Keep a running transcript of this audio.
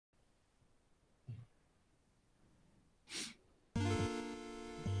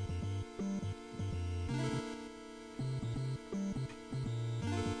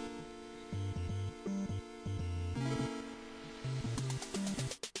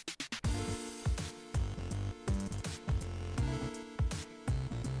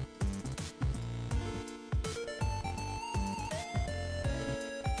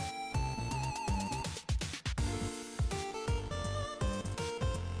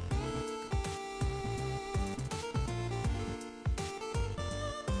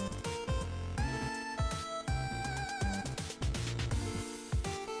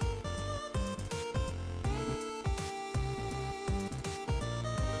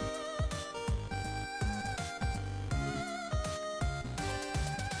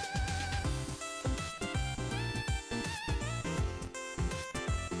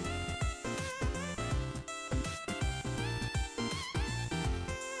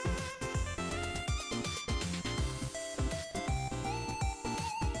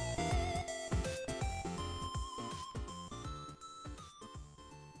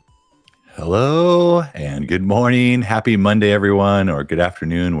Hello and good morning. Happy Monday, everyone, or good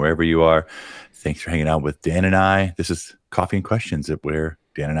afternoon, wherever you are. Thanks for hanging out with Dan and I. This is Coffee and Questions, where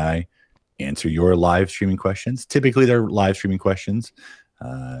Dan and I answer your live streaming questions. Typically, they're live streaming questions.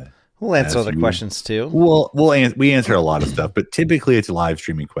 We'll answer other questions too. We answer a lot of stuff, but typically it's live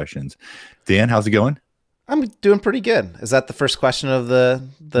streaming questions. Dan, how's it going? I'm doing pretty good. Is that the first question of the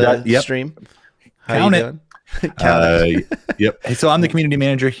Yep. stream? How Count you it. doing? Count it. Yep. Hey, so I'm the community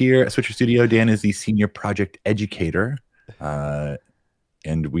manager here at Switcher Studio. Dan is the senior project educator.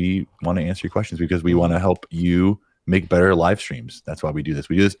 And we want to answer your questions because we want to help you make better live streams. That's why we do this.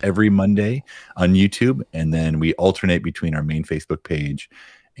 We do this every Monday on YouTube, and then we alternate between our main Facebook page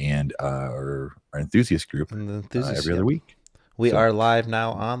and our enthusiast group every other week. We are live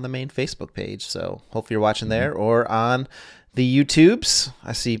now on the main Facebook page, so hopefully you're watching there or on the YouTubes.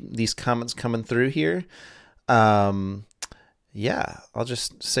 I see these comments coming through here. Yeah, I'll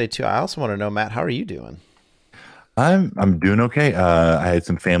just say too, I also want to know, Matt, how are you doing? I'm doing okay. I had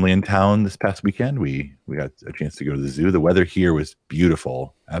some family in town this past weekend. We got a chance to go to the zoo. The weather here was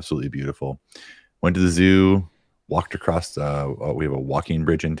beautiful, absolutely beautiful. Went to the zoo, walked across. We have a walking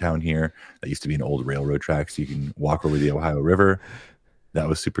bridge in town here that used to be an old railroad track, so you can walk over the Ohio River. That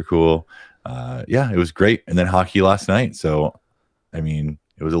was super cool. Yeah, it was great. And then hockey last night. So, I mean,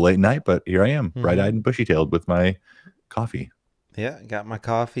 it was a late night, but here I am, bright-eyed and bushy-tailed with my coffee. Yeah, got my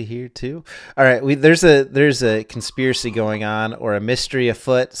coffee here too. All right, there's a conspiracy going on or a mystery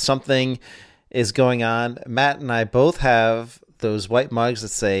afoot. Something is going on. Matt and I both have those white mugs that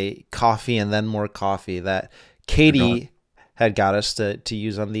say coffee and then more coffee that Katie had got us to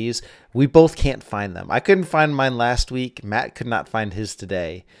use on these. We both can't find them. I couldn't find mine last week. Matt could not find his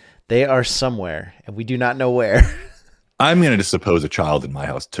today. They are somewhere, and we do not know where. I'm going to just suppose a child in my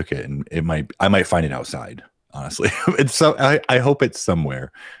house took it, and I might find it outside. Honestly, I hope it's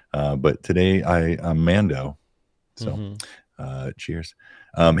somewhere. But today I'm Mando. So cheers.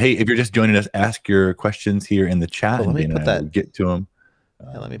 Hey, if you're just joining us, ask your questions here in the chat, and we'll get to them.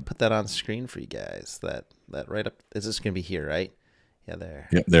 Yeah, let me put that on screen for you guys. That right up. Is this going to be here, right? Yeah, there.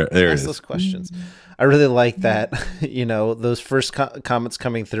 Yeah, there it is. Those questions. I really like that. You know, those first comments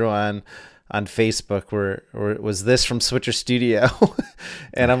coming through on Facebook were was this from Switcher Studio?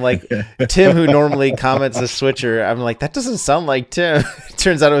 And I'm like, Tim, who normally comments as Switcher, I'm like, that doesn't sound like Tim. It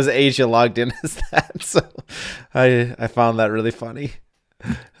turns out it was Asia logged in as that. So I found that really funny.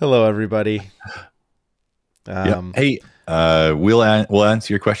 Hello, everybody. Hey, we'll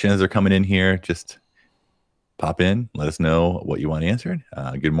answer your questions as they're coming in here. Just pop in, let us know what you want answered.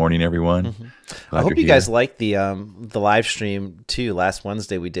 Good morning, everyone. I hope you guys liked the live stream too. Last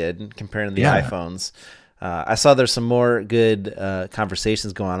Wednesday we did comparing the iPhones. I saw there's some more good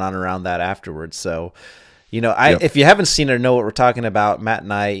conversations going on around that afterwards. So, you know, if you haven't seen or know what we're talking about, Matt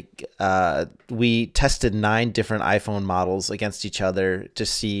and I, we tested 9 different iPhone models against each other to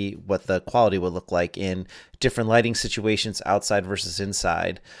see what the quality would look like in different lighting situations, outside versus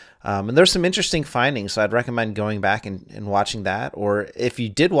inside. And there's some interesting findings, so I'd recommend going back and watching that. Or if you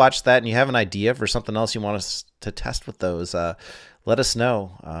did watch that and you have an idea for something else you want us to test with those, let us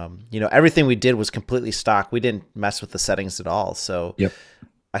know. You know, everything we did was completely stock. We didn't mess with the settings at all. So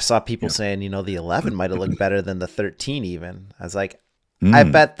I saw people saying, you know, the 11 might have looked better than the 13 even. I was like, I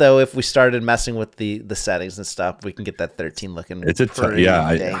bet, though, if we started messing with the settings and stuff, we can get that 13 looking pretty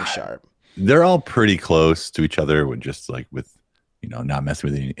dang sharp. They're all pretty close to each other with just like you know, not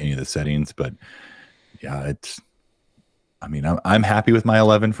messing with any of the settings. But yeah, I mean, I'm happy with my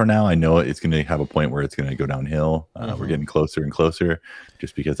 11 for now. I know it's going to have a point where it's going to go downhill. We're getting closer and closer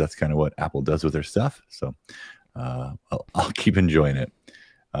just because that's kind of what Apple does with their stuff. So I'll keep enjoying it.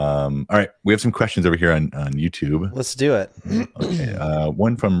 All right, we have some questions over here on YouTube. Let's do it. Okay,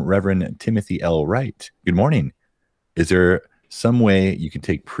 one from Reverend Timothy L. Wright. Good morning. Is there some way you can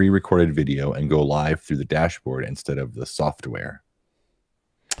take pre-recorded video and go live through the dashboard instead of the software?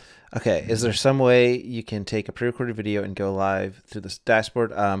 Okay, is there some way you can take a pre-recorded video and go live through this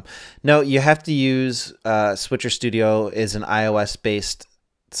dashboard? No, you have to use Switcher Studio is an iOS-based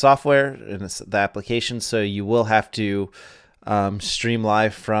software, and it's the application, so you will have to stream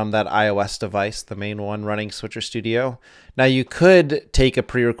live from that iOS device, the main one running Switcher Studio. Now, you could take a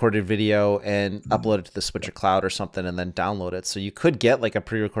pre-recorded video and upload it to the Switcher Cloud or something and then download it. So you could get like a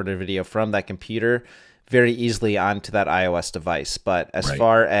pre-recorded video from that computer very easily onto that iOS device. But as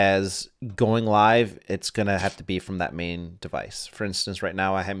far as going live, it's going to have to be from that main device. For instance, right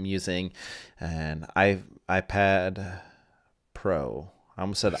now I am using an iPad Pro. I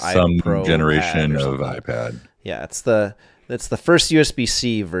almost said iPro generation of iPad. Yeah, it's the first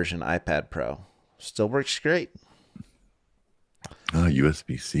USB-C version iPad Pro. Still works great. Oh,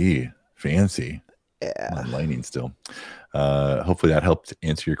 USB-C. Fancy. Yeah. On lightning still. Hopefully that helped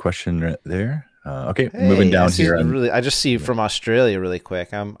answer your question right there. Okay, Hey, moving down here. I just see you from Australia really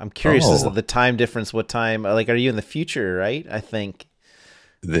quick. I'm curious as to the time difference. What time? Like, are you in the future? Right? I think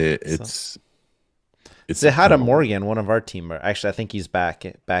it's say hi to Morgan, one of our team. Actually, I think he's back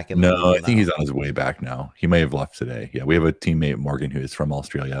in. No, I think he's on his way back now. He may have left today. Yeah, we have a teammate, Morgan, who is from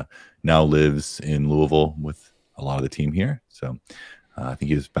Australia, now lives in Louisville with a lot of the team here. So I think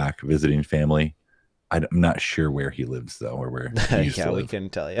he was back visiting family. I'm not sure where he lives though, or where he used to live. We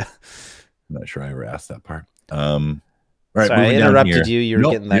couldn't tell you. I'm not sure I ever asked that part. All right, sorry, I interrupted you. You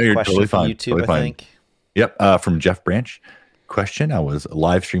were getting that question totally from YouTube, I think. Yep, from Jeff Branch. Question: I was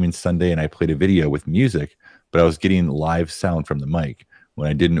live streaming Sunday and I played a video with music, but I was getting live sound from the mic when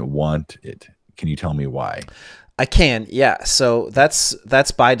I didn't want it. Can you tell me why? I can, yeah. So that's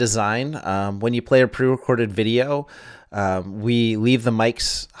by design. When you play a pre-recorded video, we leave the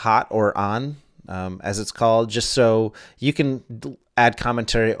mics hot or on, as it's called, just so you can add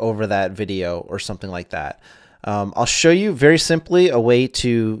commentary over that video or something like that. I'll show you very simply a way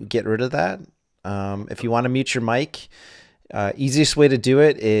to get rid of that. If you want to mute your mic, easiest way to do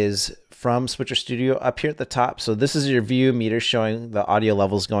it is from Switcher Studio up here at the top. So this is your view meter showing the audio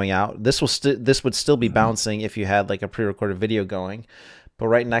levels going out. This would still be bouncing if you had like a pre-recorded video going, but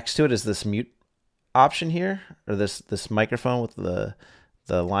right next to it is this mute option here, or this microphone with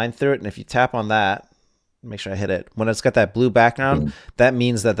the line through it. And if you tap on that, make sure I hit it. When it's got that blue background, that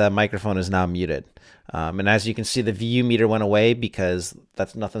means that the microphone is now muted. And as you can see, the view meter went away because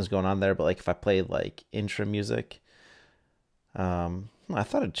nothing's going on there. But like if I played like intro music, I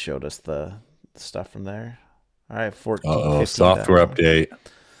thought it showed us the stuff from there. All right, 14. Uh-oh, software update.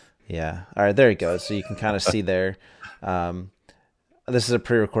 Yeah. All right, there it goes. So you can kind of see there. This is a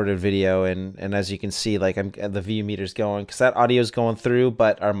pre-recorded video, and as you can see, like the view meter's going because that audio is going through,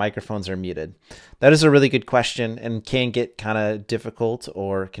 but our microphones are muted. That is a really good question and can get kind of difficult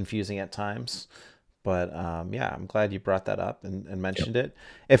or confusing at times. But yeah, I'm glad you brought that up and mentioned it.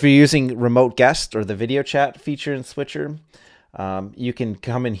 If you're using remote guest or the video chat feature in Switcher, you can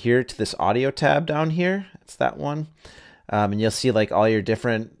come in here to this audio tab down here. It's that one. And you'll see like all your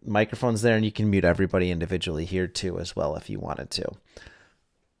different microphones there, and you can mute everybody individually here too as well if you wanted to.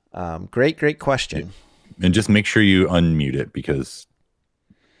 Great question. And just make sure you unmute it because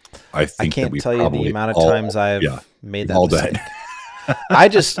I can't tell you the amount of times I've made that mistake. I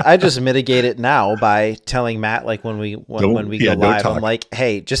just mitigate it now by telling Matt, like when we go live, I'm like,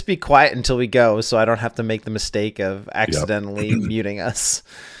 hey, just be quiet until we go, so I don't have to make the mistake of accidentally muting us.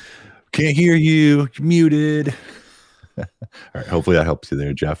 Can't hear you. You're muted. All right. Hopefully that helps you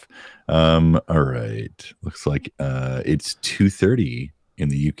there, Jeff. All right. Looks like it's 2:30 in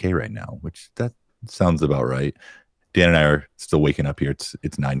the UK right now, which that sounds about right. Dan and I are still waking up here. It's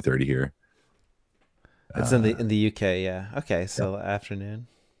 9:30 here. It's in the UK, yeah. Okay, so afternoon.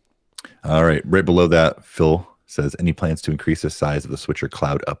 All right. Right below that, Phil says, any plans to increase the size of the Switcher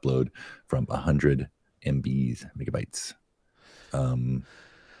cloud upload from 100 megabytes? I'm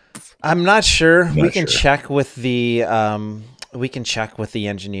not sure. We can check with the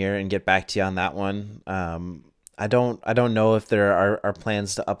engineer and get back to you on that one. I don't know if there are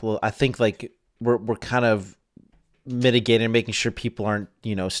plans to upload. I think like we're kind of mitigating, making sure people aren't,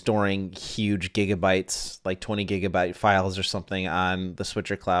 storing huge gigabytes, like 20 gigabyte files or something on the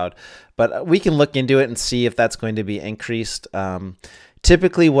Switcher cloud, but we can look into it and see if that's going to be increased.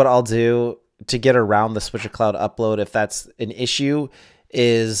 Typically what I'll do to get around the Switcher cloud upload, if that's an issue,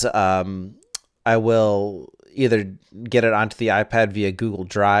 is I will either get it onto the iPad via Google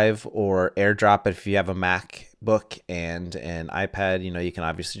Drive or AirDrop. If you have a MacBook and an iPad, you can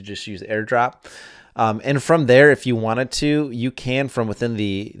obviously just use AirDrop. And from there, if you wanted to, you can from within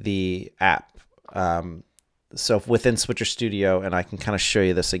the app. So within Switcher Studio, and I can kind of show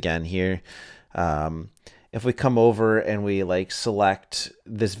you this again here. If we come over and we like select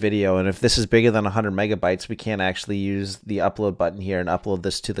this video, and if this is bigger than 100 megabytes, we can actually use the upload button here and upload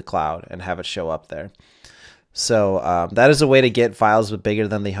this to the cloud and have it show up there. So that is a way to get files with bigger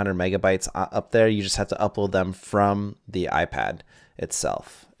than the 100 megabytes up there. You just have to upload them from the iPad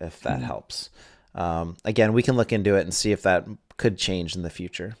itself, if that helps. Again, we can look into it and see if that could change in the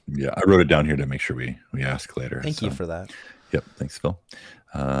future. Yeah, I wrote it down here to make sure we ask later. Thank you for that. Yep, thanks, Phil.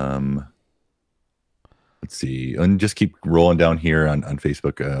 Let's see, and just keep rolling down here on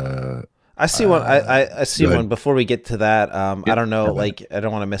Facebook. I see one. I see one. Before we get to that, I don't know. Like, I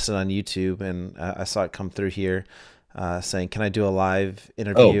don't want to miss it on YouTube, and I saw it come through here, saying, "Can I do a live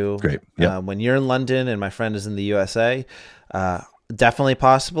interview?" Oh, great. Yep. When you're in London and my friend is in the USA, definitely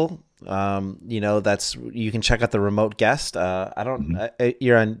possible. You know, that's, you can check out the remote guest. I don't,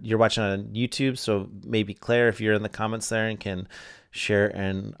 you're watching on YouTube, so maybe Claire, if you're in the comments there and can share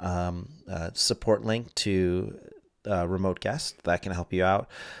an support link to remote guest, that can help you out.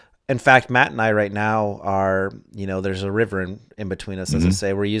 In fact, Matt and I right now are, you know, there's a river in between us, as I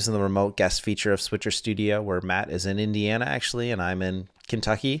say. We're using the remote guest feature of Switcher Studio, where Matt is in Indiana, actually, and I'm in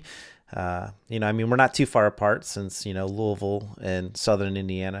Kentucky. You know, I mean, we're not too far apart, since, you know, Louisville and Southern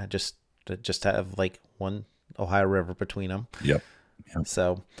Indiana just have like one Ohio River between them. Yep.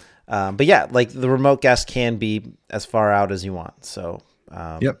 So, but yeah, like the remote guest can be as far out as you want. So,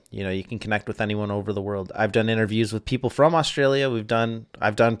 you know, you can connect with anyone over the world. I've done interviews with people from Australia. I've done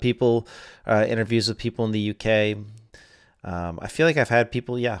interviews with people in the UK. I feel like I've had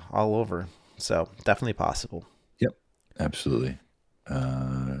people, all over. So definitely possible. Yep, absolutely.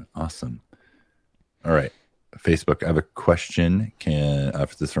 Awesome. All right. Facebook, I have a question.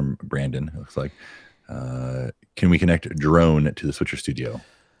 This is from Brandon, it looks like. Can we connect a drone to the Switcher Studio?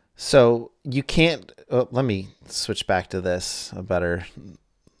 So you can't, let me switch back to this,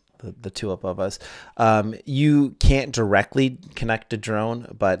 the two above us. You can't directly connect a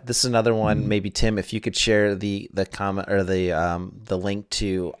drone, but this is another one. Maybe Tim, if you could share the comment or the link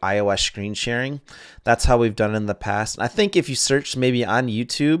to iOS screen sharing. That's how we've done it in the past. And I think if you search maybe on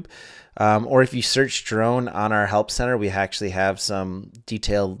YouTube, or if you search drone on our help center, we actually have some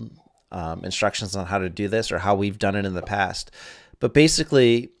detailed instructions on how to do this, or how we've done it in the past. But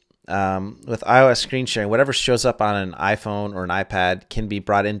basically, with iOS screen sharing, whatever shows up on an iPhone or an iPad can be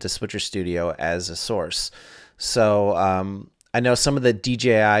brought into Switcher Studio as a source. So I know some of the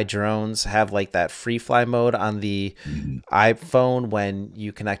DJI drones have like that free fly mode on the iPhone when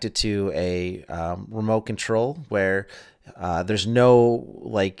you connect it to a remote control, where there's no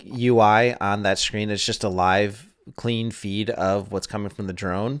like UI on that screen. It's just a live, clean feed of what's coming from the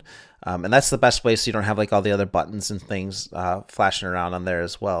drone. And that's the best way, so you don't have like all the other buttons and things flashing around on there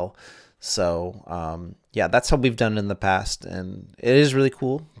as well. So yeah, that's how we've done it in the past, and it is really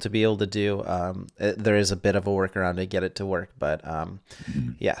cool to be able to do. There is a bit of a workaround to get it to work, but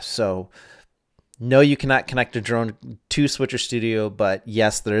yeah. So no, you cannot connect a drone to Switcher Studio, but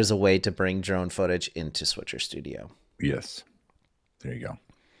yes, there is a way to bring drone footage into Switcher Studio. Yes, there you go.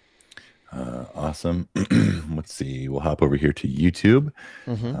 Awesome. Let's see. We'll hop over here to YouTube.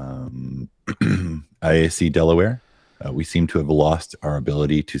 IAC Delaware. We seem to have lost our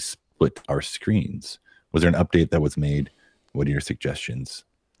ability to split our screens. Was there an update that was made? What are your suggestions?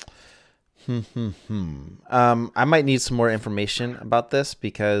 I might need some more information about this,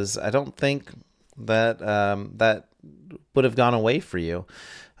 because I don't think that that would have gone away for you.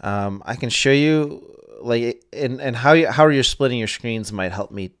 I can show you, like, and how you're splitting your screens might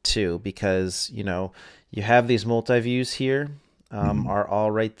help me too, because, you know, you have these multi-views here, are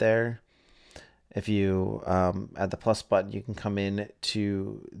all right there. If you add the plus button, you can come in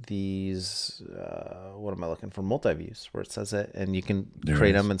to these, what am I looking for? Multi-views, where it says it, and you can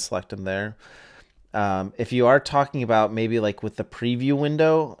create them and select them there. If you are talking about maybe like with the preview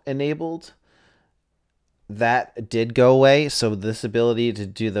window enabled, that did go away. So this ability to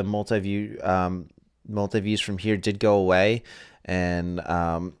do the multi-views from here did go away, and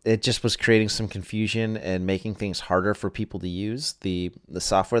it just was creating some confusion and making things harder for people to use the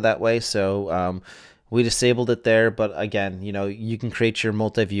software that way. So we disabled it there, but again, you know, you can create your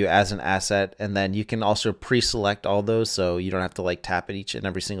multi-view as an asset, and then you can also pre-select all those, so you don't have to like tap it each and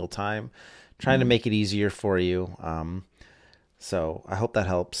every single time. Trying to make it easier for you. So I hope that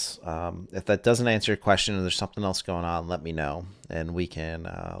helps. If that doesn't answer your question and there's something else going on, let me know, and we can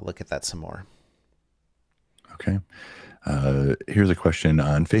look at that some more. Okay. Here's a question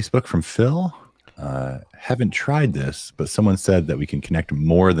on Facebook from Phil. Haven't tried this, but someone said that we can connect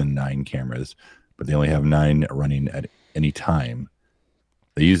more than 9 cameras, but they only have 9 running at any time.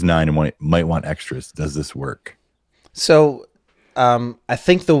 They use 9 and might want extras. Does this work? So I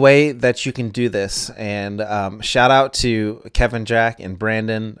think the way that you can do this, and shout out to Kevin, Jack, and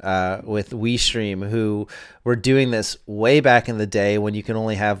Brandon with WeStream, who were doing this way back in the day when you can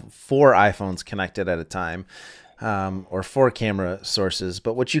only have 4 iPhones connected at a time, or 4 camera sources.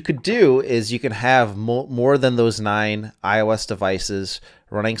 But what you could do is you can have more than those 9 iOS devices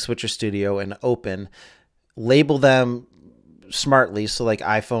running Switcher Studio and open, label them smartly, so like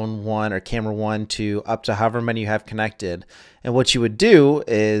iPhone 1 or camera 1 to up to however many you have connected. And what you would do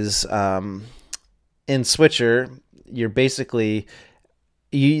is in Switcher, you're basically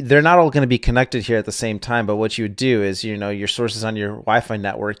they're not all going to be connected here at the same time, but what you would do is, your sources on your Wi-Fi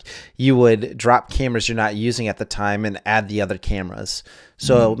network, you would drop cameras you're not using at the time and add the other cameras.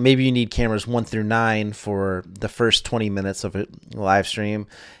 So maybe you need cameras 1 through 9 for the first 20 minutes of a live stream.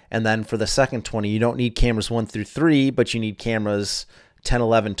 And then for the second 20, you don't need cameras 1 through 3, but you need cameras 10,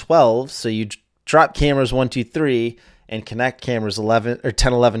 11, 12. So you drop cameras 1, 2, 3 and connect cameras 11 or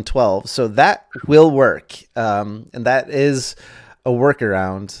 10, 11, 12. So that will work. And that is a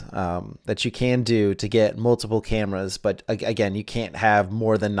workaround that you can do to get multiple cameras, but again, you can't have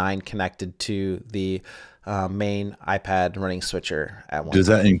more than 9 connected to the main iPad running switcher at once. Does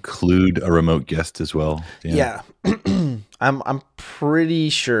that include a remote guest as well, Dan? Yeah, I'm pretty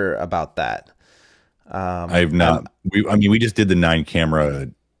sure about that. I've not. We just did the 9 camera,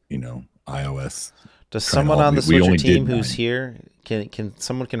 iOS. Does someone on the switcher team who's here can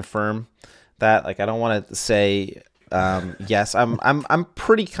someone confirm that? Like, I don't want to say. Yes, I'm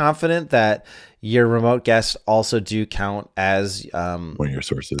pretty confident that your remote guests also do count as one of your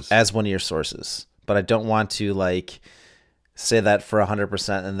sources. But I don't want to say that for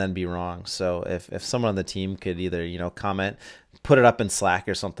 100% and then be wrong. So if someone on the team could either comment, put it up in Slack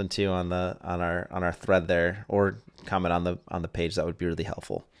or something too on our thread there, or comment on the page, that would be really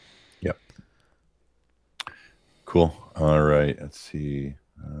helpful. Yep. Cool. All right. Let's see.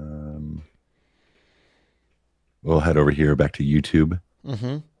 We'll head over here back to YouTube.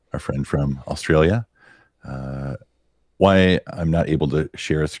 Our friend from Australia. Why I'm not able to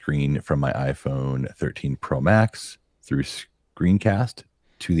share a screen from my iPhone 13 Pro Max through Screencast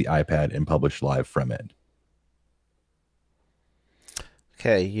to the iPad and publish live from it.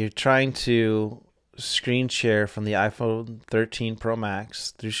 Okay, you're trying to screen share from the iPhone 13 Pro Max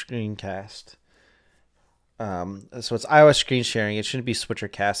through Screencast. So it's iOS screen sharing. It shouldn't be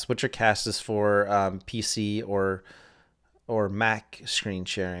SwitcherCast. SwitcherCast is for PC or Mac screen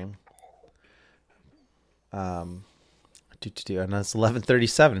sharing. And it's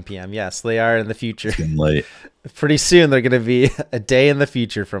 11:37 p.m. Yes, they are in the future. It's getting late. Pretty soon they're going to be a day in the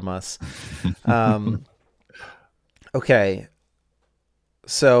future from us. Okay.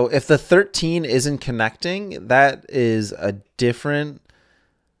 So if the 13 isn't connecting, that is a different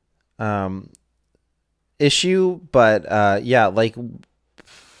issue, but yeah,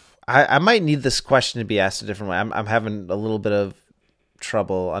 I might need this question to be asked a different way. I'm having a little bit of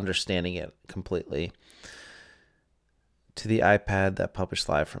trouble understanding it completely. To the iPad that published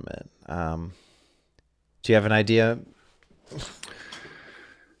live from it. Do you have an idea?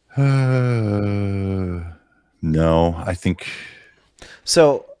 No, I think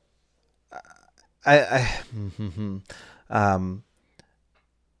so.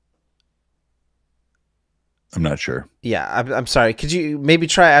 I'm not sure. Yeah, I'm sorry. Could you maybe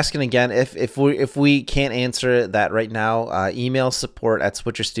try asking again? If we can't answer that right now, email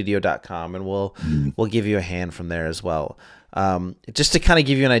support@switcherstudio.com and we'll give you a hand from there as well. Just to kind of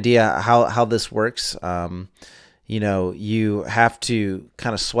give you an idea how this works. You have to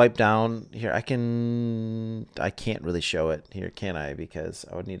kind of swipe down here. I can't really show it here, can I? Because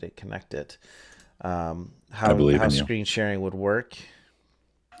I would need to connect it. How screen sharing would work.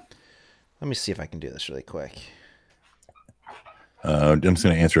 Let me see if I can do this really quick. I'm just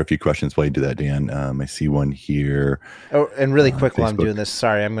going to answer a few questions while you do that, Dan. I see one here. Oh, and really quick while I'm doing this,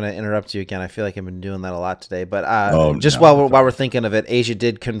 sorry, I'm going to interrupt you again. I feel like I've been doing that a lot today. But while we're thinking of it, Asia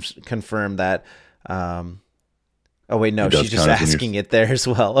did confirm that. Oh wait, no, she's just asking it there as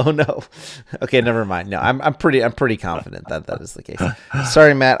well. Oh no. Okay, never mind. No, I'm pretty confident that is the case.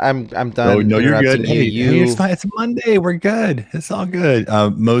 Sorry, Matt. I'm done. No, you're good. Hey, it's fine. It's Monday. We're good. It's all good.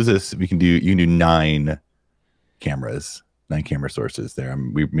 Moses, you can do 9 cameras, 9 camera sources there.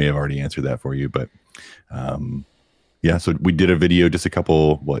 We may have already answered that for you, but yeah. So we did a video just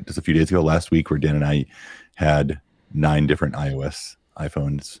a few days ago, last week, where Dan and I had 9 different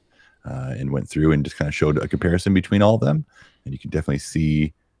iPhones. And went through and just kind of showed a comparison between all of them, and you can definitely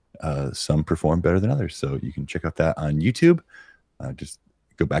see some perform better than others. So you can check out that on YouTube. Just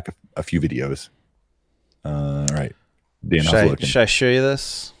go back a few videos. All right, Dan, should I show you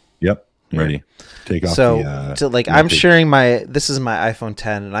this? Yep, I'm ready. Take off. So I'm sharing this is my iPhone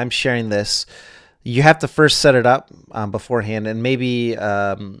 10, and I'm sharing this. You have to first set it up beforehand, and maybe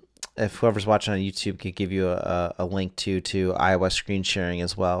if whoever's watching on YouTube could give you a link to iOS screen sharing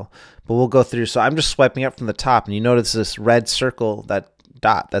as well. But we'll go through. So I'm just swiping up from the top, and you notice this red circle, that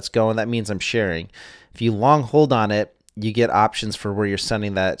dot that's going. That means I'm sharing. If you long hold on it, you get options for where you're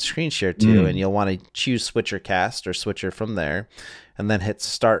sending that screen share to, and you'll want to choose SwitcherCast or Switcher from there, and then hit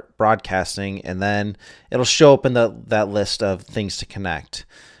Start Broadcasting, and then it'll show up in that list of things to connect.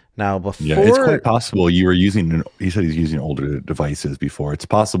 Now, Yeah, it's quite before, possible you were using. He said he's using older devices before. It's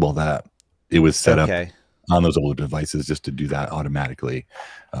possible that it was set up okay. on those older devices just to do that automatically.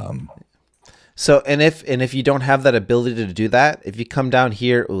 Um, So, and if you don't have that ability to do that, if you come down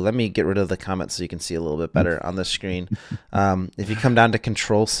here, ooh, let me get rid of the comments so you can see a little bit better on the screen. If you come down to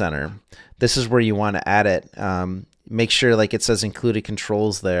Control Center, this is where you want to add it. Make sure, like it says, included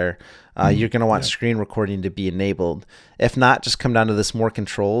controls there. You're going to want screen recording to be enabled. If not, just come down to this more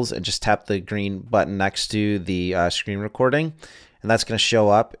controls and just tap the green button next to the screen recording. And that's going to show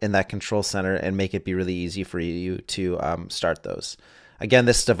up in that control center and make it be really easy for you to start those. Again,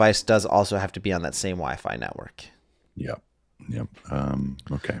 this device does also have to be on that same Wi-Fi network. Yep.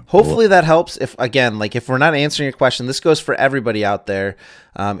 Okay. Hopefully that helps. If again, like if we're not answering your question, this goes for everybody out there.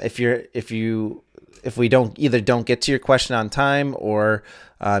 If we don't get to your question on time, or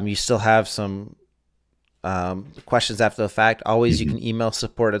you still have some questions after the fact, always you can email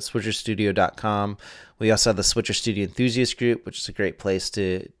support@switcherstudio.com. We also have the Switcher Studio Enthusiast group, which is a great place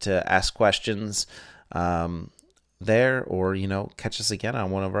to ask questions there, or catch us again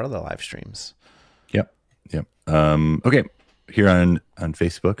on one of our other live streams. Yep. Okay. Here on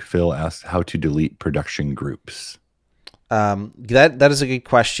Facebook, Phil asked how to delete production groups. That is a good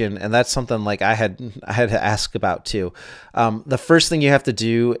question, and that's something like I had to ask about too. The first thing you have to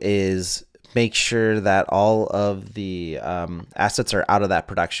do is make sure that all of the assets are out of that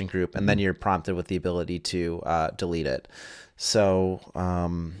production group, and then you're prompted with the ability to delete it. So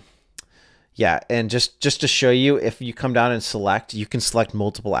yeah, and just to show you, if you come down and select, you can select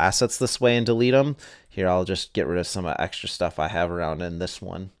multiple assets this way and delete them. Here, I'll just get rid of some extra stuff I have around in this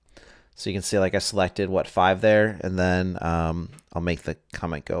one. So you can see, like, I selected 5 there, and then I'll make the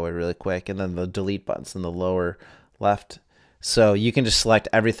comment go away really quick, and then the delete button's in the lower left. So you can just select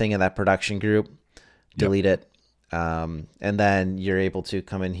everything in that production group, delete it, and then you're able to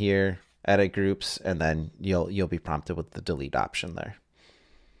come in here, edit groups, and then you'll be prompted with the delete option there.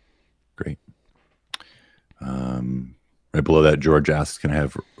 Great. Right below that, George asks, can I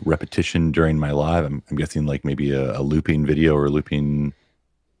have repetition during my live? I'm guessing like maybe a looping video or looping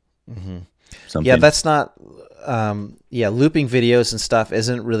something. Yeah, that's not looping videos and stuff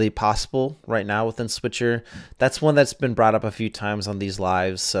isn't really possible right now within Switcher. That's one that's been brought up a few times on these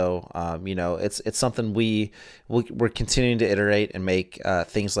lives. So it's something we're continuing to iterate and make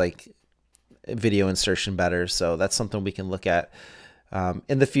things like video insertion better. So that's something we can look at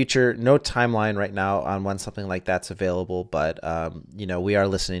in the future. No timeline right now on when something like that's available, but we are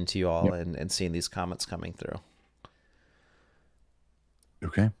listening to you all and seeing these comments coming through.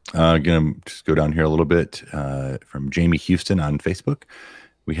 Okay. Gonna just go down here a little bit from Jamie Houston on Facebook.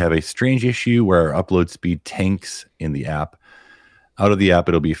 We have a strange issue where our upload speed tanks in the app. Out of the app,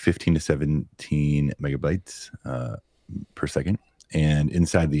 it'll be 15 to 17 megabytes per second. And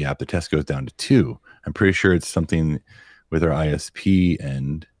inside the app, the test goes down to 2. I'm pretty sure it's something with our ISP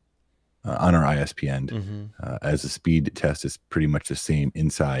end, on our ISP end, as the speed test is pretty much the same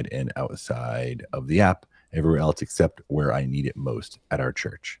inside and outside of the app, everywhere else except where I need it most, at our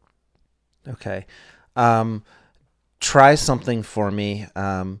church. Okay. Try something for me.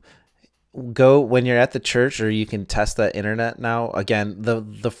 Go when you're at the church, or you can test the internet now. Again,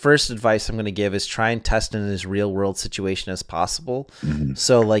 the first advice I'm going to give is try and test in as real world situation as possible.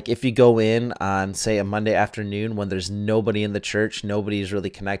 So like if you go in on, say, a Monday afternoon when there's nobody in the church, nobody's really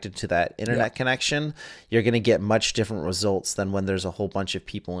connected to that internet connection, you're going to get much different results than when there's a whole bunch of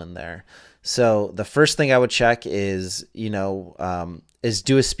people in there. So the first thing I would check is, is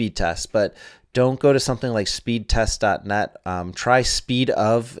do a speed test, but don't go to something like speedtest.net. Try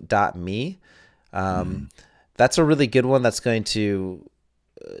speedof.me. That's a really good one that's going to,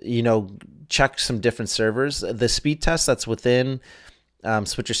 check some different servers. The speed test that's within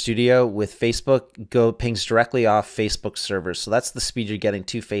Switcher Studio with Facebook pings directly off Facebook servers. So that's the speed you're getting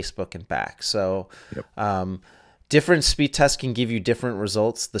to Facebook and back. So different speed tests can give you different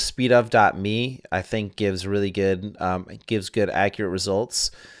results. The speedof.me, I think, gives really good, accurate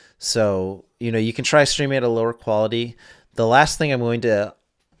results. So, you can try streaming at a lower quality. The last thing I'm going to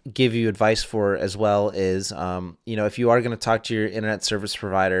give you advice for as well is, if you are going to talk to your internet service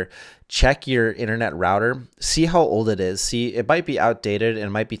provider, check your internet router, see how old it is. See, it might be outdated and it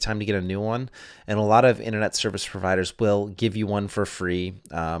might be time to get a new one. And a lot of internet service providers will give you one for free,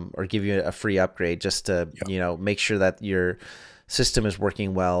 or give you a free upgrade just to, make sure that your system is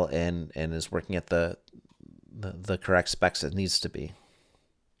working well and is working at the correct specs it needs to be.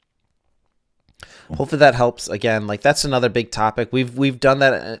 Hopefully that helps. Again, like that's another big topic. We've done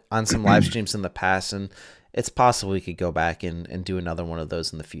that on some live streams in the past, and it's possible we could go back and do another one of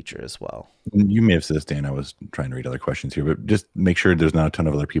those in the future as well. You may have said this, Dan. I was trying to read other questions here, but just make sure there's not a ton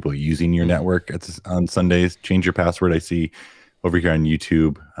of other people using your network on Sundays. Change your password. I see over here on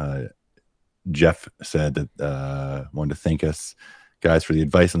YouTube, Jeff said that wanted to thank us guys for the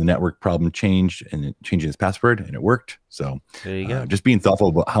advice on the network problem change and changing his password, and it worked. So there you go. Just being thoughtful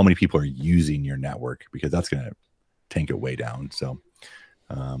about how many people are using your network, because that's going to tank it way down. So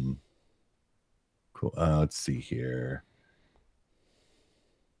cool. Let's see here.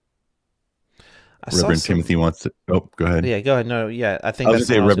 Reverend Timothy wants to. Oh, go ahead. Yeah, go ahead. No, yeah, I think I was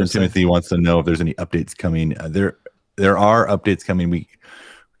going to say Reverend Timothy wants to know if there's any updates coming. There are updates coming. We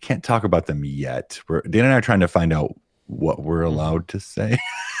can't talk about them yet. Dan and I are trying to find out what we're allowed to say.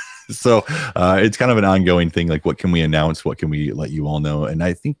 So it's kind of an ongoing thing. Like, what can we announce? What can we let you all know? And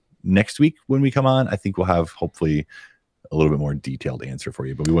I think next week when we come on, I think we'll have hopefully a little bit more detailed answer for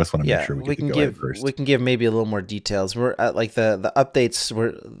you. But we just want to make sure we can give first. We can give maybe a little more details. We're like the updates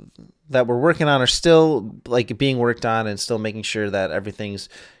that we're working on are still like being worked on and still making sure that everything's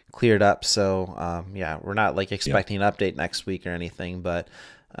cleared up. So yeah, we're not like expecting an update next week or anything. But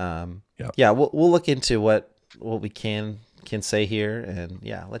yeah, we'll look into what we can say here, and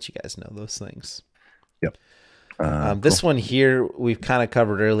let you guys know those things. Yep. This one here we've kind of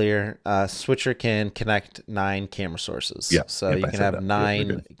covered earlier. Switcher can connect 9 camera sources. Yeah. So you can have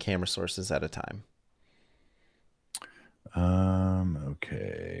 9 camera sources at a time.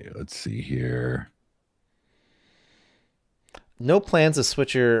 Okay, let's see here. No plans of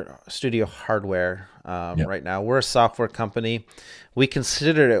Switcher Studio hardware right now. We're a software company. We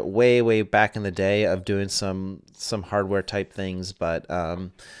considered it way back in the day of doing some hardware type things, but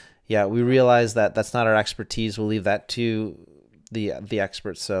yeah, we realized that that's not our expertise. We'll leave that to the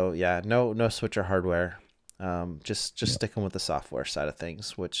experts. So yeah, no Switcher hardware. Just sticking with the software side of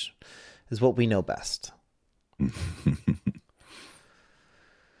things, which is what we know best.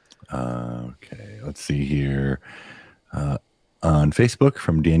 Okay, let's see here. On Facebook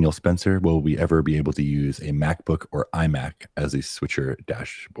from Daniel Spencer, will we ever be able to use a MacBook or iMac as a switcher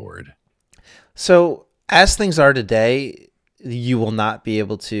dashboard? So as things are today, you will not be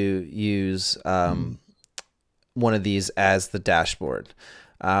able to use one of these as the dashboard.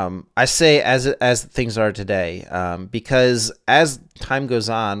 I say as things are today, because as time goes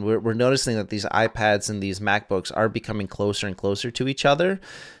on, we're noticing that these iPads and these MacBooks are becoming closer and closer to each other.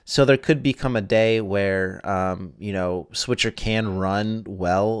 So there could become a day where, Switcher can run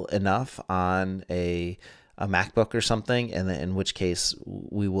well enough on a MacBook or something, and in which case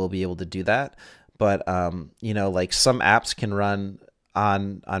we will be able to do that. But, like some apps can run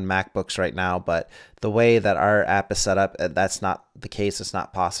on MacBooks right now, but the way that our app is set up, that's not the case. It's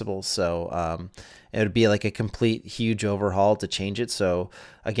not possible. So it would be like a complete huge overhaul to change it. So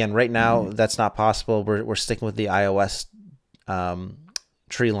again, right now that's not possible. We're sticking with the iOS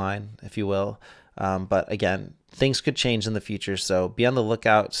tree line, if you will. But again, things could change in the future. So be on the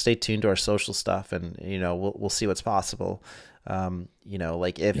lookout. Stay tuned to our social stuff, and we'll see what's possible.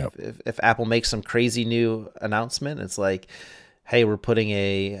 Like if Apple makes some crazy new announcement, it's like, hey, we're putting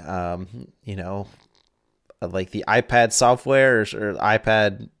a, like the iPad software or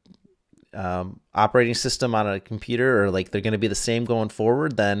iPad operating system on a computer, or like they're going to be the same going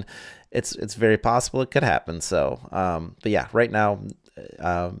forward, then it's very possible it could happen. So, but yeah, right now,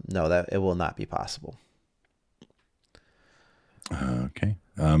 no, that it will not be possible. Okay.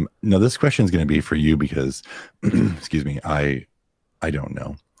 No, this question is going to be for you because, excuse me, I don't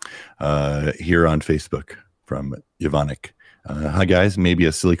know. Here on Facebook from Yvanik. Hi guys, maybe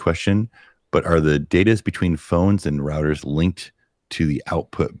a silly question, but are the datas between phones and routers linked to the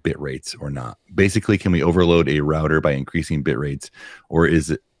output bit rates or not? Basically, can we overload a router by increasing bit rates, or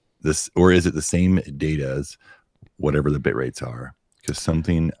is it the same data as whatever the bit rates are? Because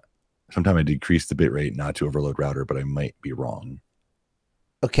sometime I decrease the bit rate not to overload router, but I might be wrong.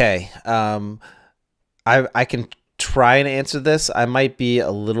 Okay, I can try and answer this. I might be a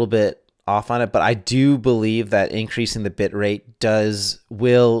little bit off on it, but I do believe that increasing the bit rate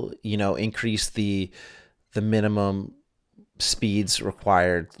will increase the minimum speeds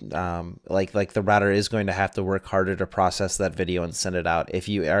required. Like the router is going to have to work harder to process that video and send it out if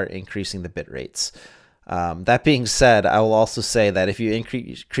you are increasing the bit rates. That being said, I will also say that if you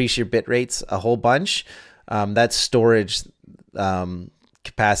increase your bit rates a whole bunch, that storage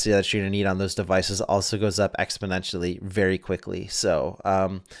capacity that you're going to need on those devices also goes up exponentially very quickly. So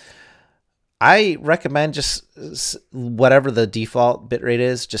I recommend just whatever the default bitrate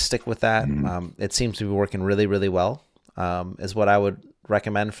is, just stick with that. It seems to be working really, really well, is what I would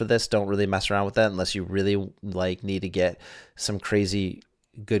recommend for this. Don't really mess around with that unless you really need to get some crazy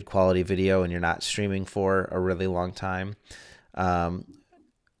good quality video and you're not streaming for a really long time.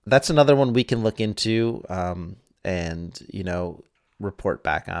 That's another one we can look into and, you know, report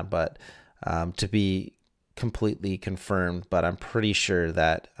back on, but to be completely confirmed, but I'm pretty sure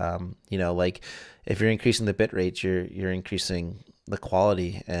that, you know, like if you're increasing the bit rate, you're increasing the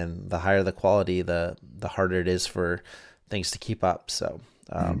quality, and the higher the quality, the harder it is for things to keep up. So,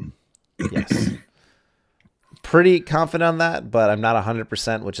 yes, pretty confident on that, but I'm not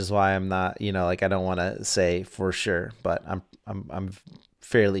 100%, which is why I'm not, you know, like I don't want to say for sure, but I'm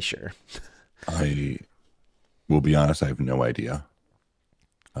fairly sure. I will be honest, I have no idea.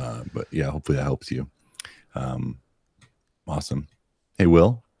 But yeah, hopefully that helps you. Awesome. Hey,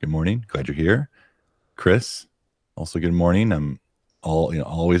 Will, good morning. Glad you're here. Chris, also good morning. I'm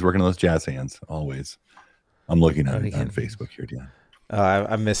always working on those jazz hands. Always. I'm looking on Facebook here, Dan. Oh,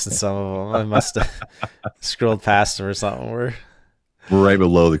 I'm missing some of them. I must have scrolled past them or something. We're right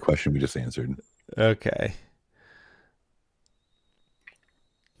below the question we just answered. Okay.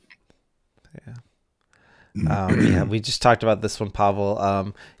 Yeah. Yeah, we just talked about this one,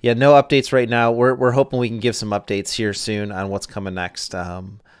 Pavel. Yeah, no updates right now. We're hoping we can give some updates here soon on what's coming next. But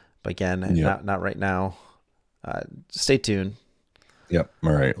again, not right now. Stay tuned. Yep.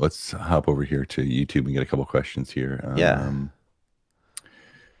 All right. Let's hop over here to YouTube and get a couple questions here. Yeah.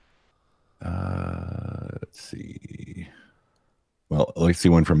 Let's see. Well, let's see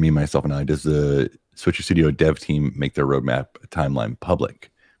one from me, myself, and I. Does the Switcher Studio dev team make their roadmap timeline public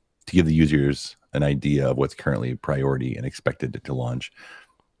to give the users an idea of what's currently priority and expected to launch?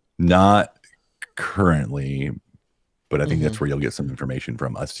 Not currently, but I think that's where you'll get some information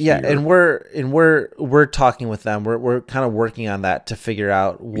from us. Yeah, here. and we're talking with them. We're kind of working on that to figure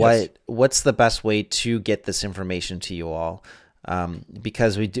out what's the best way to get this information to you all.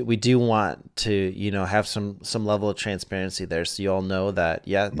 Because we do want to, you know, have some level of transparency there, so you all know that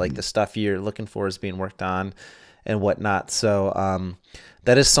like the stuff you're looking for is being worked on and whatnot. So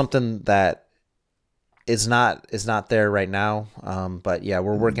that is something that is not there right now. But yeah,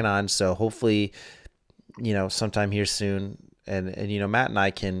 we're working on. So hopefully, you know, sometime here soon, and you know, Matt and I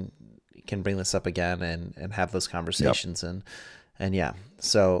can bring this up again and have those conversations. And yeah,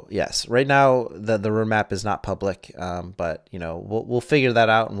 so yes, right now the roadmap is not public, but you know, we'll figure that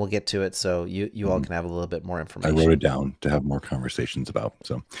out and we'll get to it, so you all can have a little bit more information. I wrote it down to have more conversations about.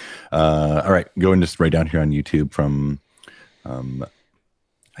 So, all right, go and just write down here on YouTube from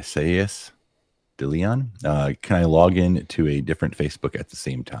Isaias DeLeon. Can I log in to a different Facebook at the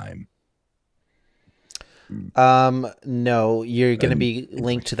same time? No, you're going to be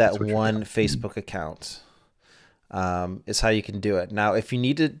linked to that one Facebook account. Is how you can do it. Now, if you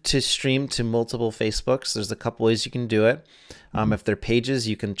needed to stream to multiple Facebooks, there's a couple ways you can do it. If they're pages,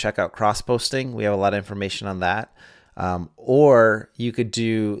 you can check out cross-posting. We have a lot of information on that. Or you could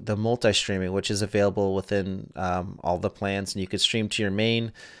do the multi-streaming, which is available within all the plans, and you could stream to your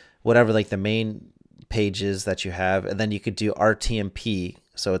main, whatever like the main pages that you have, and then you could do RTMP.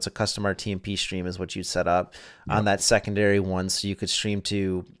 So it's a custom RTMP stream is what you set up on that secondary one, so you could stream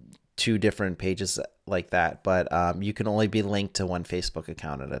to 2 different pages like that, but you can only be linked to one Facebook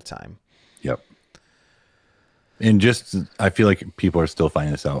account at a time. Yep. And just, I feel like people are still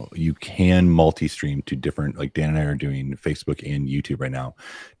finding this out. You can multi-stream to different, like Dan and I are doing Facebook and YouTube right now,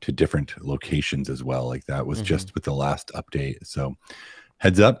 to different locations as well. Like that was just with the last update. So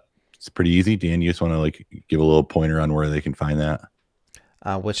heads up, it's pretty easy. Dan, you just want to like give a little pointer on where they can find that?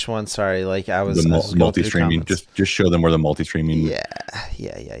 Which one? Sorry, like I was multi-streaming. Just show them where the multi-streaming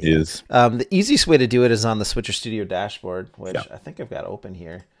is. The easiest way to do it is on the Switcher Studio dashboard, which I think I've got open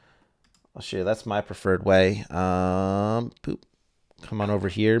here. I'll show you. That's my preferred way. Come on over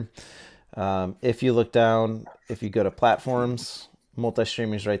here. If you look down, if you go to platforms,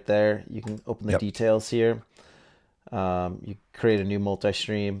 multi-streaming is right there. You can open the details here. You create a new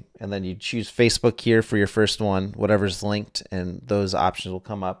multi-stream, and then you choose Facebook here for your first one, whatever's linked, and those options will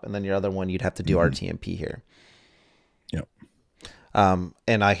come up. And then your other one, you'd have to do RTMP here. Yep.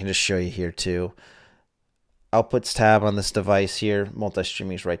 And I can just show you here too. Outputs tab on this device here,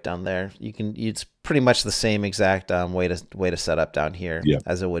 multi-streaming is right down there. You can, it's pretty much the same exact way to set up down here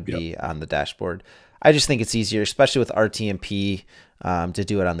as it would be on the dashboard. I just think it's easier, especially with RTMP, to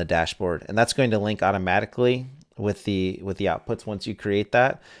do it on the dashboard, and that's going to link automatically with the outputs. Once you create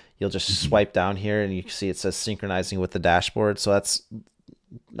that, you'll just swipe down here and you see it says synchronizing with the dashboard. So that's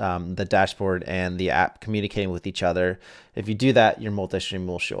the dashboard and the app communicating with each other. If you do that, your multi-stream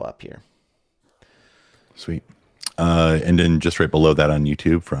will show up here. Sweet. And then just right below that on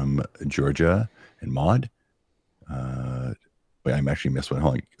YouTube from Georgia and Maud. Wait, I actually missed one.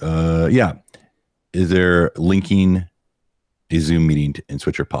 Hold on. Yeah. Is there linking a Zoom meeting in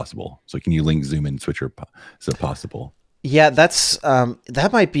Switcher possible? So can you link Zoom and Switcher? Is it possible? Yeah, that's that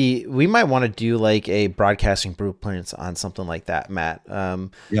might be. We might want to do like a broadcasting blueprints on something like that, Matt.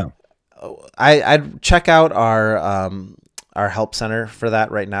 Yeah. I'd check out our help center for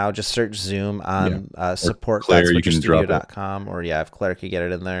that right now. Just search Zoom on support.switcherstudio.com, or yeah, if Claire could get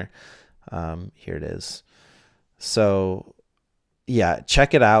it in there. Here it is. So yeah,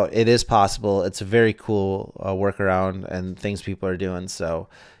 check it out. It is possible. It's a very cool workaround and things people are doing. So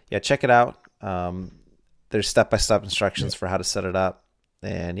yeah, check it out. There's step-by-step instructions for how to set it up.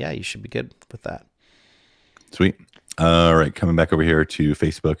 And yeah, you should be good with that. Sweet. All right, coming back over here to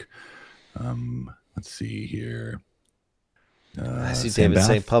Facebook. Let's see here. I see David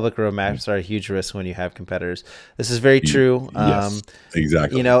saying public roadmaps are a huge risk when you have competitors. This is very true. Yes,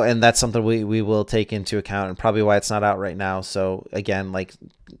 exactly. You know, and that's something we will take into account, and probably why it's not out right now. So again, like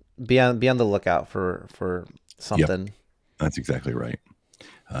be on the lookout for something. Yep. That's exactly right.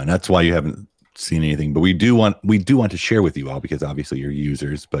 And that's why you haven't seen anything. But we do want to share with you all, because obviously you're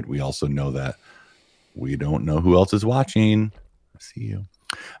users, but we also know that we don't know who else is watching. I see you.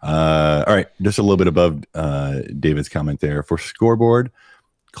 All right, just a little bit above David's comment there. For scoreboard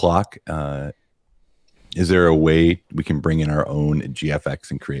clock, is there a way we can bring in our own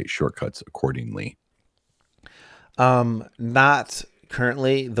GFX and create shortcuts accordingly? Not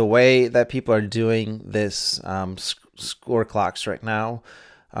currently. The way that people are doing this score clocks right now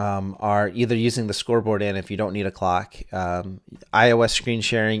are either using the scoreboard in if you don't need a clock. iOS screen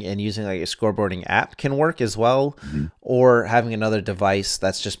sharing and using like a scoreboarding app can work as well, or having another device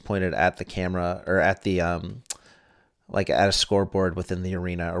that's just pointed at the camera or at the like at a scoreboard within the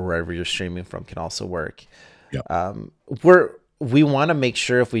arena or wherever you're streaming from can also work. Yep. We want to make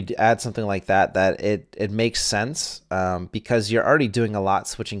sure if we add something like that, that it makes sense, because you're already doing a lot,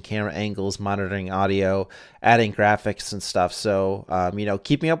 switching camera angles, monitoring audio, adding graphics and stuff. So, you know,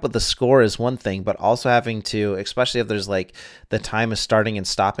 keeping up with the score is one thing, but also having to, especially if there's like the time is starting and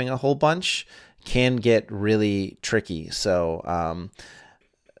stopping a whole bunch, can get really tricky. So,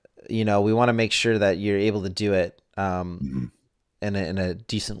 you know, we want to make sure that you're able to do it in a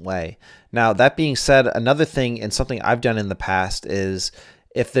decent way. Now, that being said, another thing and something I've done in the past is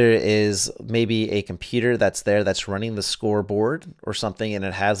if there is maybe a computer that's there that's running the scoreboard or something and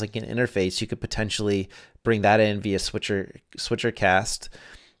it has like an interface, you could potentially bring that in via SwitcherCast.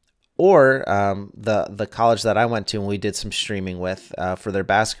 Or the college that I went to and we did some streaming with for their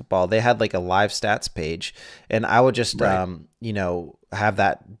basketball, they had like a live stats page, and I would just you know, have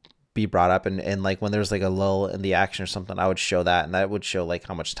that be brought up, and like when there's like a lull in the action or something, I would show that, and that would show like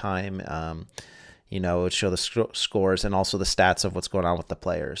how much time, you know, it would show the scores and also the stats of what's going on with the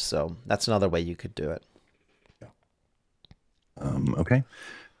players. So that's another way you could do it. Okay.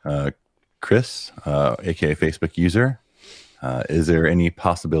 Chris, aka Facebook user, is there any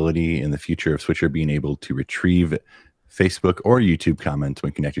possibility in the future of Switcher being able to retrieve Facebook or YouTube comments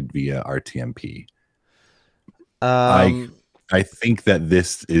when connected via RTMP? I think that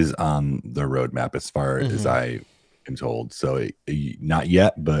this is on the roadmap as far as I am told. So not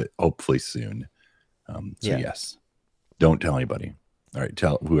yet, but hopefully soon. So yes, don't tell anybody. All right,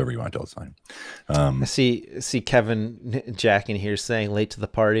 tell whoever you want to tell. It's fine. I see Kevin Jack in here saying late to the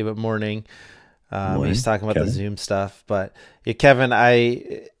party, but morning. He's talking about Kevin. The Zoom stuff. But yeah, Kevin,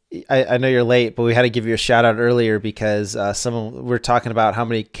 I know you're late, but we had to give you a shout out earlier because we're talking about how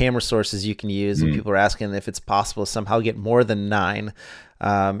many camera sources you can use, and people are asking if it's possible to somehow get more than 9.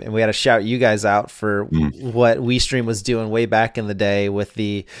 And we had to shout you guys out for what WeStream was doing way back in the day with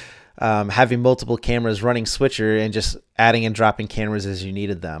the having multiple cameras running Switcher and just adding and dropping cameras as you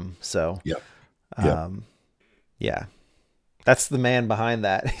needed them. So yeah, that's the man behind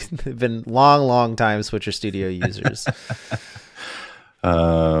that. They've been long time Switcher Studio users.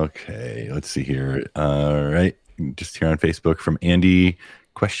 Okay, let's see here. All right, just here on Facebook from Andy.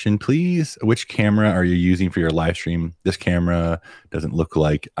 Question, please. Which camera are you using for your live stream? This camera doesn't look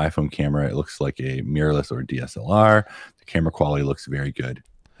like iPhone camera. It looks like a mirrorless or DSLR. The camera quality looks very good.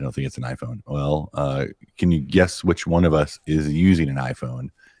 I don't think it's an iPhone. Well, can you guess which one of us is using an iPhone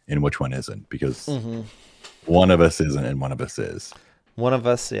and which one isn't? Because one of us isn't and one of us is. One of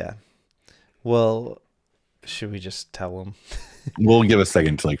us, yeah. Well, should we just tell them? We'll give a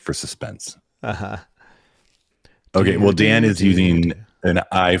second to for suspense. Okay, well, Dan is using an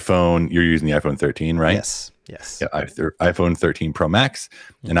iPhone. You're using the iPhone 13, right? Yes. Yeah, iPhone 13 Pro Max,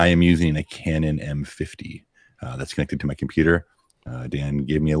 and I am using a Canon M50 that's connected to my computer. Dan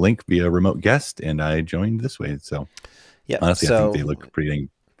gave me a link via remote guest, and I joined this way. So, yeah, honestly, I think they look pretty.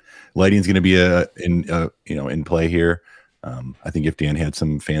 Lighting's going to be in play here. I think if Dan had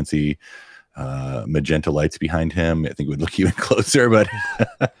some fancy magenta lights behind him, I think it would look even closer. But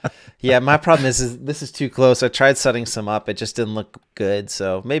yeah, my problem is this is too close. I tried setting some up. It just didn't look good.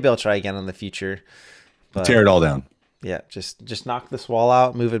 So maybe I'll try again in the future. But tear it all down. Yeah, just knock this wall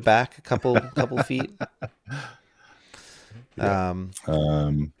out, move it back a couple feet. Yeah.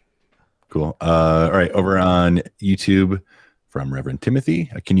 Cool. All right, over on YouTube from Reverend Timothy,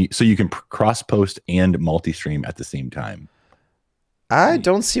 you can cross post and multi-stream at the same time? I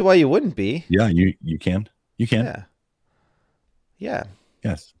don't see why you wouldn't be. Yeah, you can. You can. Yeah. Yeah.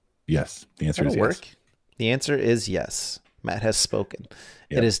 Yes. Yes. The answer That'll is work. yes. The answer is yes. Matt has spoken.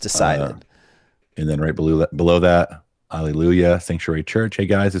 Yep. It is decided. And then right below that, Hallelujah, Sanctuary Church. Hey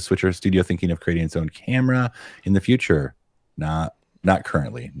guys, is Switcher Studio thinking of creating its own camera in the future? Not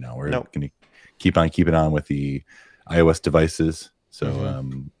currently. No, we're going to keep on keeping on with the iOS devices. So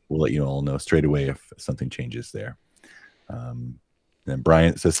we'll let you all know straight away if something changes there. Then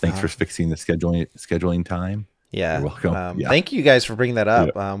Brian says, thanks for fixing the scheduling time. Yeah. You're welcome. Thank you guys for bringing that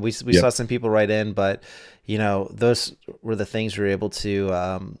up. Yeah. We saw some people write in, but those were the things we were able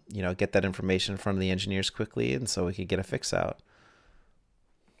to, get that information from the engineers quickly. And so we could get a fix out.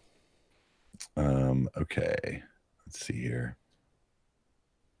 Okay. Let's see here.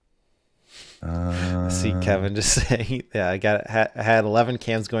 I see Kevin just saying, yeah, I had 11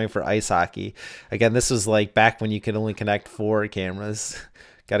 cams going for ice hockey. Again, this was like back when you could only connect 4 cameras.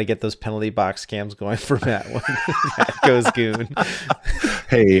 Got to get those penalty box cams going for Matt when Matt goes goon.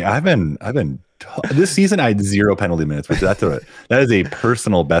 Hey, I've been this season I had 0 penalty minutes, which that is a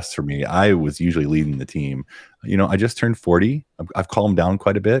personal best for me. I was usually leading the team. I just turned 40. I've calmed down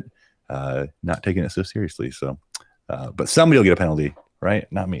quite a bit, not taking it so seriously. So, but somebody will get a penalty, right?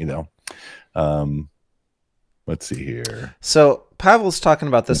 Not me though. Let's see here. So Pavel's talking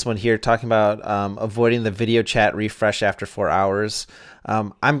about this one here, talking about avoiding the video chat refresh after 4 hours.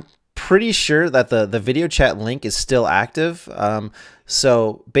 I'm pretty sure that the video chat link is still active.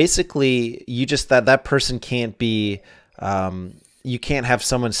 So basically you just, that person can't be, you can't have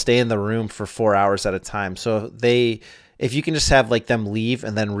someone stay in the room for 4 hours at a time. So if you can just have like them leave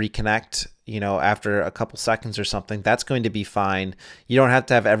and then reconnect, after a couple seconds or something, that's going to be fine. You don't have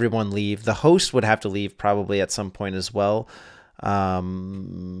to have everyone leave. The host would have to leave probably at some point as well.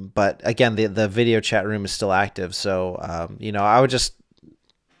 But again, the video chat room is still active. So, I would just,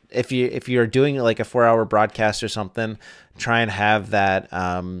 if you're doing like a 4-hour broadcast or something, try and have that,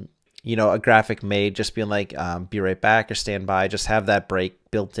 a graphic made, just being like, be right back or stand by, just have that break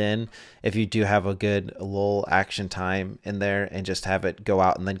built in. If you do have a good lull action time in there, and just have it go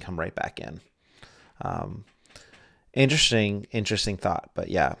out and then come right back in. Interesting thought, but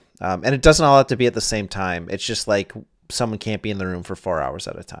yeah. And it doesn't all have to be at the same time. It's just like someone can't be in the room for 4 hours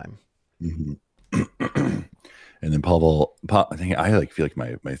at a time. And then Pavel, I think I feel like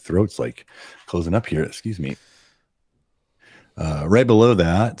my throat's like closing up here. Excuse me. Right below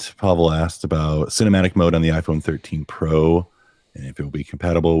that, Pavel asked about cinematic mode on the iPhone 13 Pro and if it will be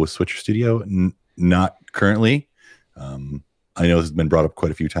compatible with Switcher Studio. Not currently. I know this has been brought up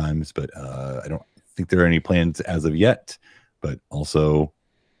quite a few times, but I don't think there are any plans as of yet. But also,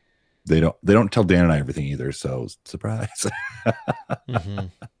 they don't tell Dan and I everything either. So surprise.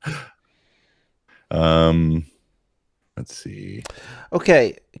 Let's see.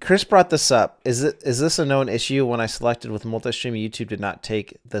 Okay, Chris brought this up. Is this a known issue? When I selected with multi-stream, YouTube did not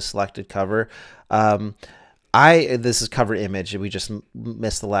take the selected cover. This is cover image. We just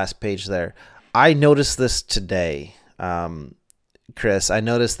missed the last page there. I noticed this today, Chris. I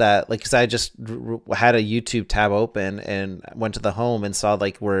noticed that, like, because I just had a YouTube tab open and went to the home and saw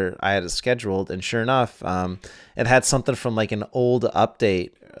like where I had it scheduled, and sure enough, it had something from like an old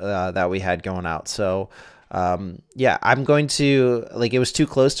update that we had going out. So. Yeah, I'm going to, like, it was too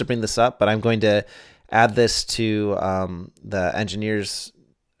close to bring this up, but I'm going to add this to the engineers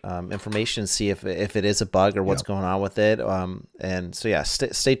information, see if it is a bug or what's going on with it. And so yeah,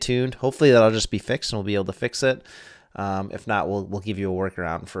 stay tuned. Hopefully that'll just be fixed and we'll be able to fix it. If not, we'll give you a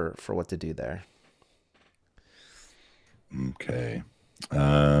workaround for what to do there. Okay.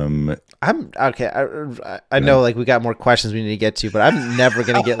 I'm okay. I know, like, we got more questions we need to get to, but I'm never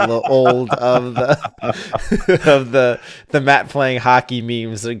gonna get a little old of the the Matt playing hockey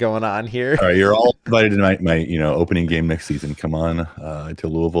memes that are going on here. All right, you're all invited to my opening game next season. Come on to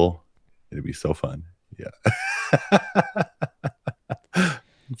Louisville. It'll be so fun. Yeah.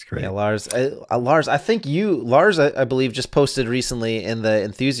 It's great. Yeah, Lars, I think Lars, I believe, just posted recently in the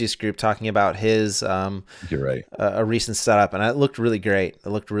enthusiast group talking about his you're right, a recent setup, and it looked really great. It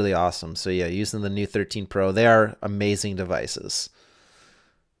looked really awesome. So yeah, using the new 13 Pro, they are amazing devices.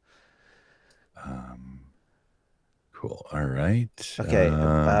 Cool. All right.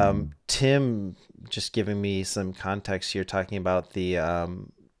 Okay. Tim just giving me some context here, talking about the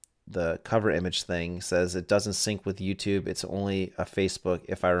cover image thing, says it doesn't sync with YouTube. It's only a Facebook,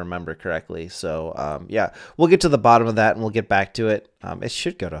 if I remember correctly. So yeah, we'll get to the bottom of that and we'll get back to it. It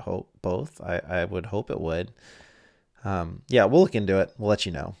should go to both. I would hope it would. Yeah, we'll look into it. We'll let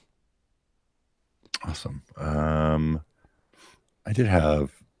you know. Awesome. I did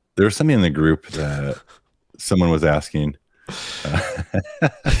have, there was something in the group that someone was asking.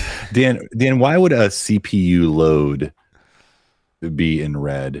 Dan, why would a CPU load be in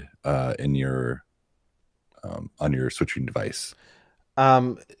red in your on your switching device?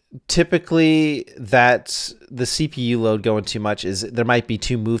 Typically, that the CPU load going too much is there might be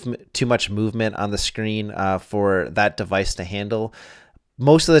too much movement on the screen for that device to handle.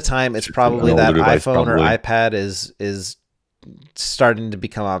 Most of the time, it's probably that iPhone or iPad is starting to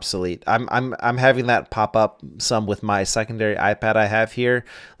become obsolete. I'm having that pop up some with my secondary iPad I have here.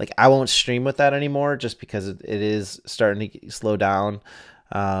 Like, I won't stream with that anymore just because it is starting to slow down,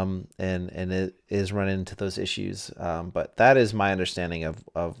 and it is running into those issues. But that is my understanding of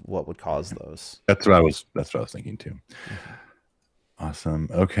what would cause those. That's what I was thinking too. Awesome.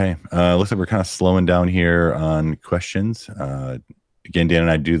 Okay. Looks like we're kind of slowing down here on questions. Again, Dan and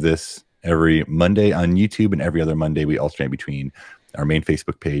I do this every Monday on YouTube, and every other Monday we alternate between our main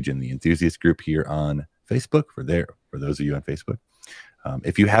Facebook page and the enthusiast group here on Facebook for those of you on Facebook.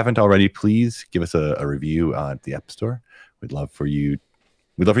 If you haven't already, please give us a review at the App Store. We'd love for you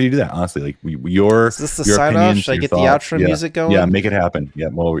to do that. Honestly, like is this the sign off? Should I get the outro music going? Yeah, make it happen. Yeah.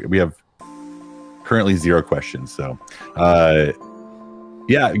 Well, we have currently 0 questions, so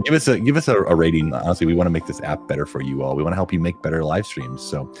yeah, give us a rating. Honestly, we want to make this app better for you all. We want to help you make better live streams.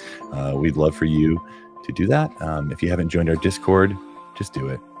 So we'd love for you to do that. If you haven't joined our Discord, just do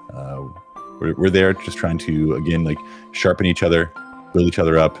it. We're there just trying to, again, like, sharpen each other, build each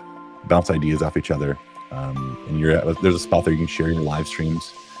other up, bounce ideas off each other. And there's a spot there you can share your live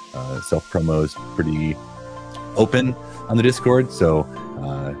streams. Self-promo is pretty open on the Discord. So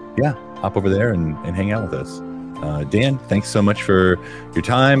yeah, hop over there and hang out with us. Dan, thanks so much for your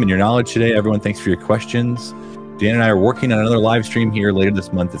time and your knowledge today. Everyone, thanks for your questions. Dan and I are working on another live stream here later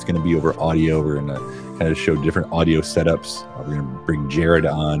this month. It's going to be over audio. We're going to kind of show different audio setups. We're going to bring Jared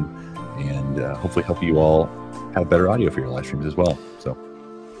on and hopefully help you all have better audio for your live streams as well. So,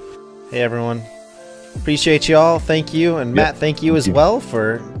 hey, everyone. Appreciate you all. Thank you. And Matt, thank you as well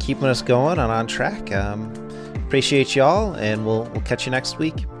for keeping us going and on track. Appreciate you all, and we'll catch you next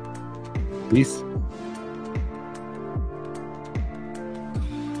week. Peace.